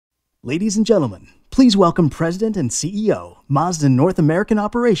Ladies and gentlemen, please welcome President and CEO, Mazda North American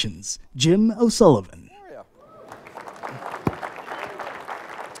Operations, Jim O'Sullivan.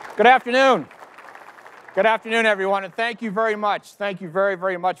 Good afternoon. Good afternoon, everyone, and thank you very much. Thank you very,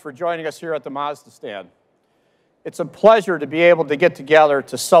 very much for joining us here at the Mazda stand. It's a pleasure to be able to get together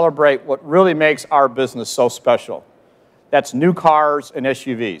to celebrate what really makes our business so special. That's new cars and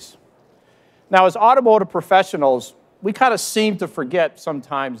SUVs. Now, as automotive professionals, we kind of seem to forget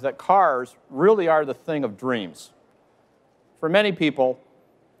sometimes that cars really are the thing of dreams. For many people,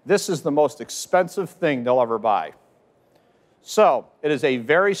 this is the most expensive thing they'll ever buy. So, it is a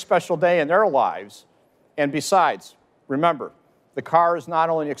very special day in their lives, and besides, remember, the car is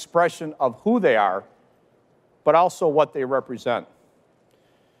not only an expression of who they are, but also what they represent.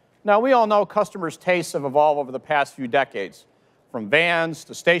 Now, we all know customers' tastes have evolved over the past few decades, from vans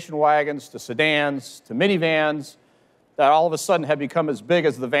to station wagons to sedans to minivans that all of a sudden have become as big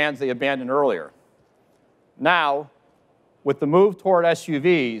as the vans they abandoned earlier. Now, with the move toward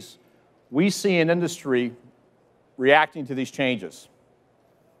SUVs, we see an industry reacting to these changes.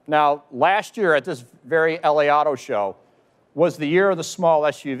 Now, last year at this very LA Auto Show was the year of the small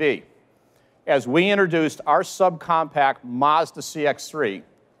SUV, as we introduced our subcompact Mazda CX-9,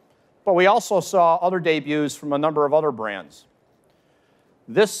 but we also saw other debuts from a number of other brands.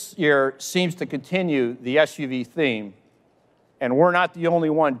 This year seems to continue the SUV theme, and we're not the only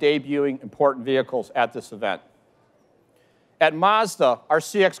one debuting important vehicles at this event. At Mazda, our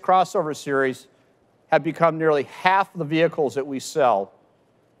CX crossover series have become nearly half the vehicles that we sell,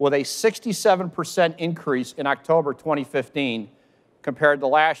 with a 67% increase in October 2015 compared to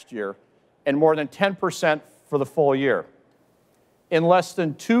last year, and more than 10% for the full year. In less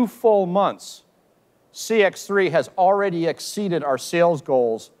than 2 full months, CX-3 has already exceeded our sales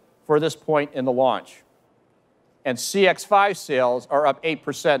goals for this point in the launch. And CX-5 sales are up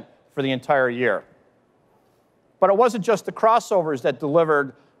 8% for the entire year. But it wasn't just the crossovers that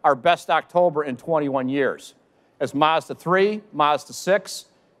delivered our best October in 21 years, as Mazda 3, Mazda 6,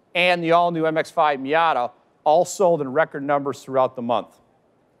 and the all-new MX-5 Miata all sold in record numbers throughout the month.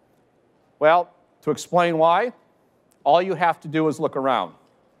 Well, to explain why, all you have to do is look around.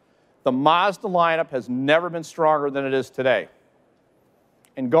 The Mazda lineup has never been stronger than it is today.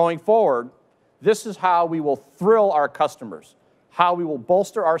 And going forward, this is how we will thrill our customers, how we will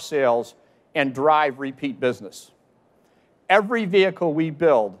bolster our sales and drive repeat business. Every vehicle we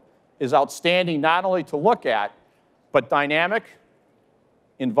build is outstanding not only to look at, but dynamic,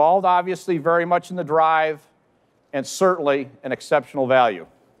 involved obviously very much in the drive, and certainly an exceptional value.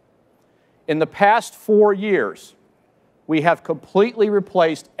 In the past 4 years, we have completely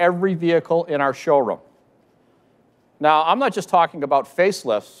replaced every vehicle in our showroom. Now, I'm not just talking about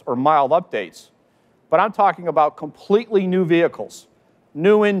facelifts or mild updates, but I'm talking about completely new vehicles,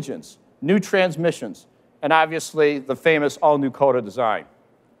 new engines, new transmissions, and obviously the famous all-new Coda design.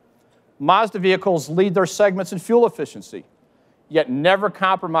 Mazda vehicles lead their segments in fuel efficiency, yet never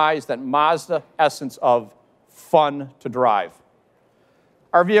compromise that Mazda essence of fun to drive.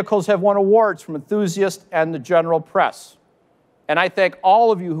 Our vehicles have won awards from enthusiasts and the general press, and I thank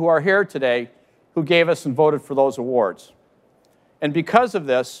all of you who are here today who gave us and voted for those awards. And because of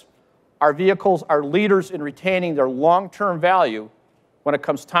this, our vehicles are leaders in retaining their long-term value when it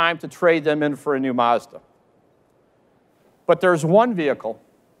comes time to trade them in for a new Mazda. But there's one vehicle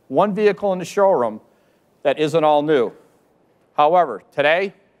in the showroom that isn't all new. However,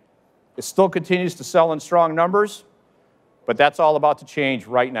 today, it still continues to sell in strong numbers, but that's all about to change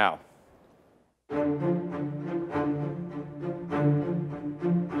right now.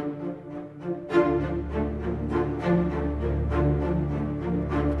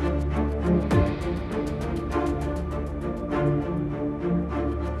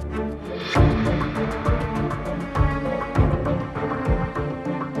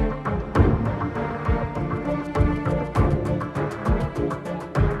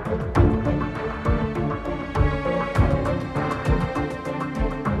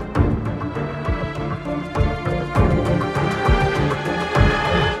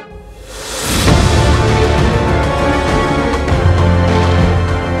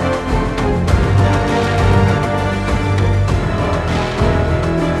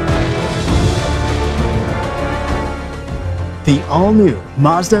 The all-new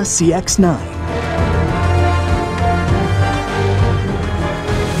Mazda CX-9.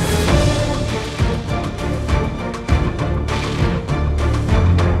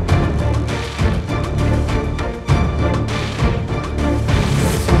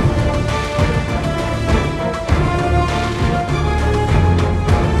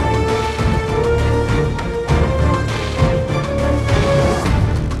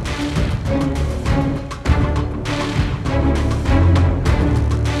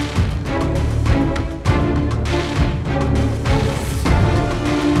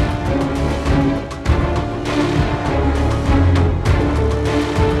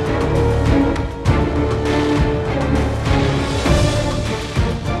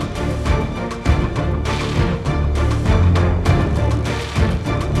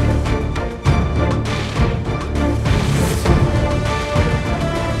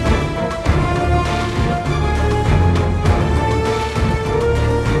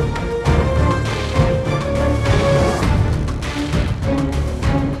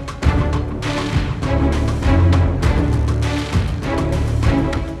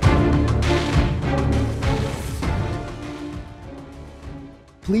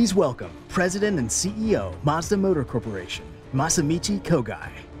 Please welcome President and CEO, Mazda Motor Corporation, Masamichi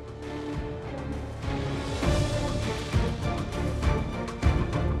Kogai.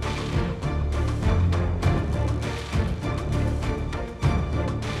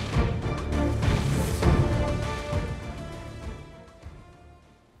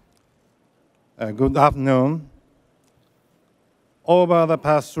 Good afternoon. Over the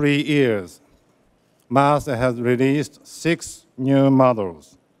past 3 years, Mazda has released 6 new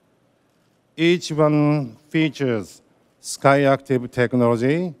models. Each one features Skyactiv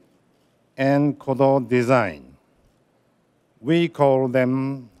technology and Kodo design. We call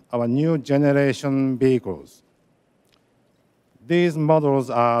them our new generation vehicles. These models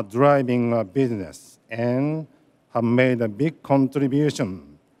are driving our business and have made a big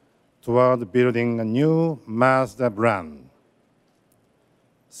contribution toward building a new Mazda brand.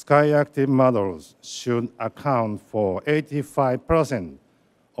 Skyactiv models should account for 85%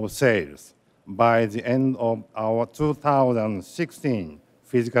 of sales by the end of our 2016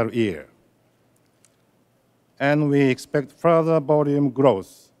 fiscal year. And we expect further volume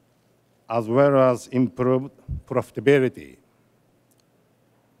growth as well as improved profitability.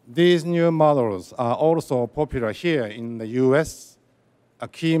 These new models are also popular here in the US, a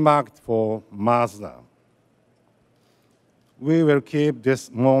key market for Mazda. We will keep this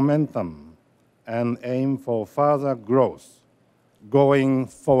momentum and aim for further growth going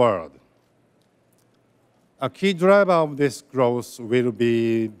forward. A key driver of this growth will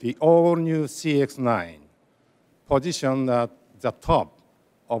be the all-new CX-9, positioned at the top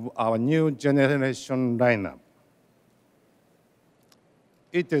of our new generation lineup.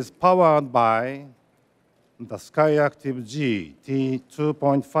 It is powered by the Skyactiv G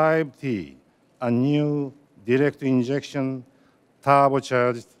T2.5T, a new direct injection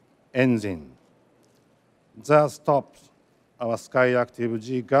turbocharged engine that tops our Skyactiv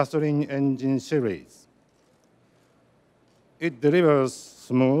G gasoline engine series. It delivers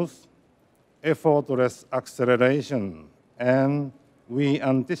smooth, effortless acceleration, and we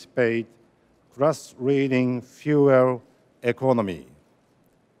anticipate class-leading fuel economy.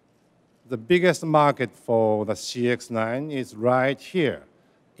 The biggest market for the CX-9 is right here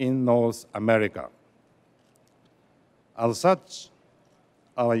in North America. As such,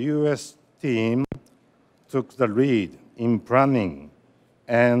 our US team took the lead in planning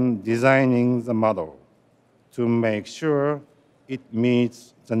and designing the model to make sure it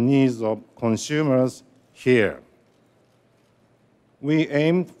meets the needs of consumers here. We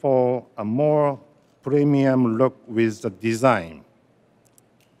aimed for a more premium look with the design,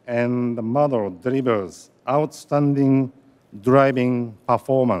 and the model delivers outstanding driving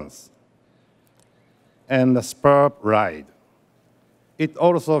performance and a superb ride. It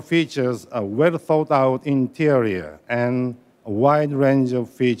also features a well-thought-out interior and a wide range of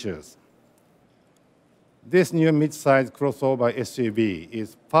features. This new mid-size crossover SUV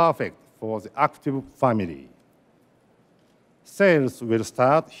is perfect for the active family. Sales will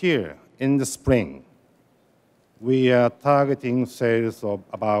start here in the spring. We are targeting sales of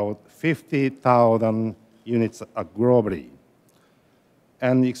about 50,000 units globally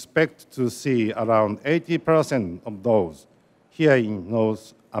and expect to see around 80% of those here in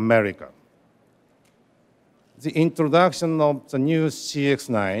North America. The introduction of the new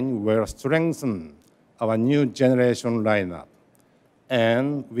CX-9 will strengthen our new generation lineup,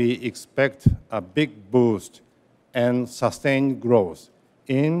 and we expect a big boost and sustained growth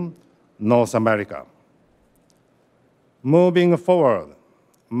in North America. Moving forward,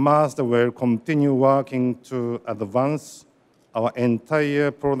 Mazda will continue working to advance our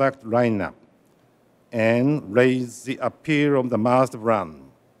entire product lineup and raise the appeal of the Mazda brand.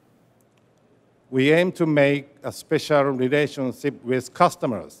 We aim to make a special relationship with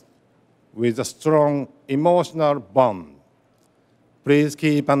customers with a strong emotional bond. Please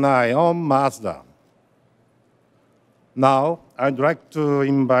keep an eye on Mazda. Now, I'd like to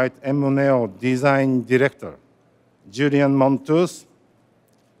invite M&L Design Director, Julian Montus,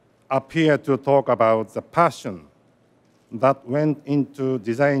 up here to talk about the passion that went into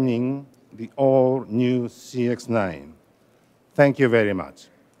designing the all-new CX-9. Thank you very much.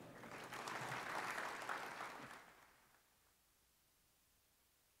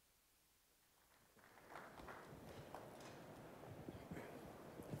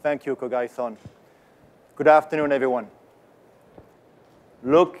 Thank you, Kogai-san. Good afternoon, everyone.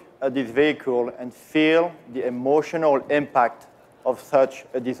 Look at this vehicle and feel the emotional impact of such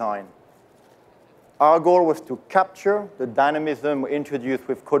a design. Our goal was to capture the dynamism we introduced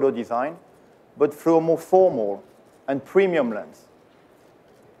with Kodo design, but through a more formal and premium lens.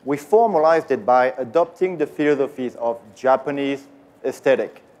 We formalized it by adopting the philosophies of Japanese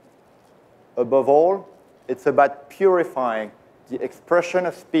aesthetic. Above all, it's about purifying the expression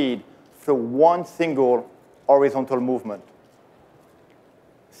of speed through one single horizontal movement.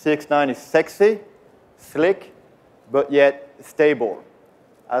 CX-9 is sexy, slick, but yet stable,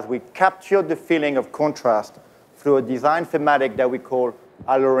 as we capture the feeling of contrast through a design thematic that we call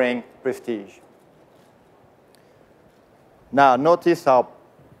alluring prestige. Now, notice how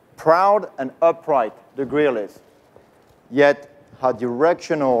proud and upright the grille is, yet how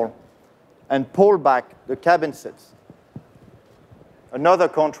directional and pulled back the cabin sits. Another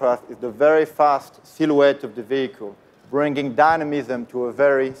contrast is the very fast silhouette of the vehicle, bringing dynamism to a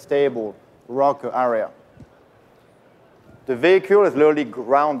very stable rocker area. The vehicle is literally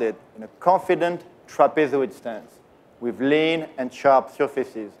grounded in a confident trapezoid stance with lean and sharp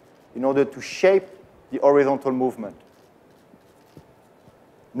surfaces in order to shape the horizontal movement.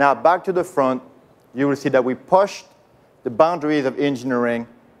 Now, back to the front, you will see that we pushed the boundaries of engineering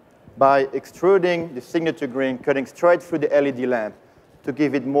by extruding the signature green, cutting straight through the LED lamp to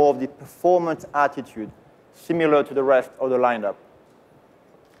give it more of the performance attitude, similar to the rest of the lineup.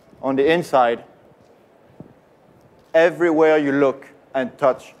 On the inside, everywhere you look and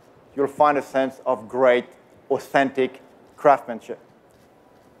touch, you'll find a sense of great, authentic craftsmanship.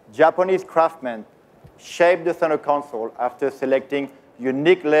 Japanese craftsmen shaped the center console after selecting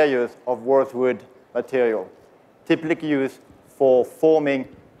unique layers of rosewood material, typically used for forming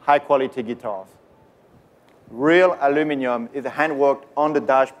high-quality guitars. Real aluminum is handworked on the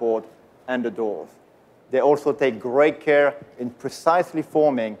dashboard and the doors. They also take great care in precisely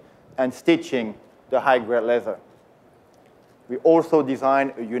forming and stitching the high-grade leather. We also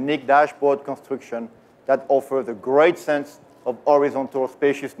designed a unique dashboard construction that offers a great sense of horizontal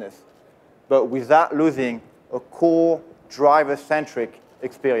spaciousness, but without losing a core driver-centric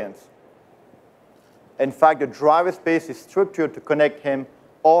experience. In fact, the driver space is structured to connect him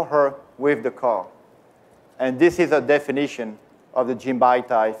or her with the car. And this is a definition of the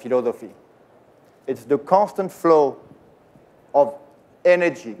Jinbaitai philosophy. It's the constant flow of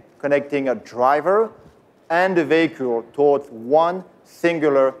energy connecting a driver and the vehicle towards one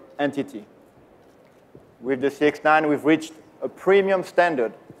singular entity. With the CX-9, we've reached a premium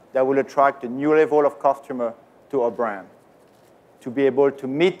standard that will attract a new level of customer to our brand, to be able to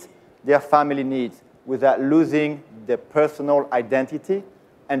meet their family needs without losing their personal identity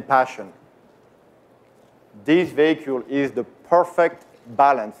and passion. This vehicle is the perfect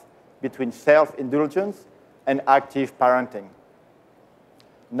balance between self-indulgence and active parenting.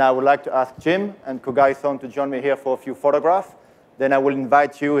 Now I would like to ask Jim and Kogai-san to join me here for a few photographs. Then I will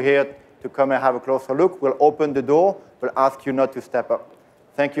invite you here to come and have a closer look. We'll open the door. We'll ask you not to step up.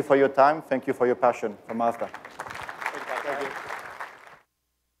 Thank you for your time. Thank you for your passion for Mazda. Thank you.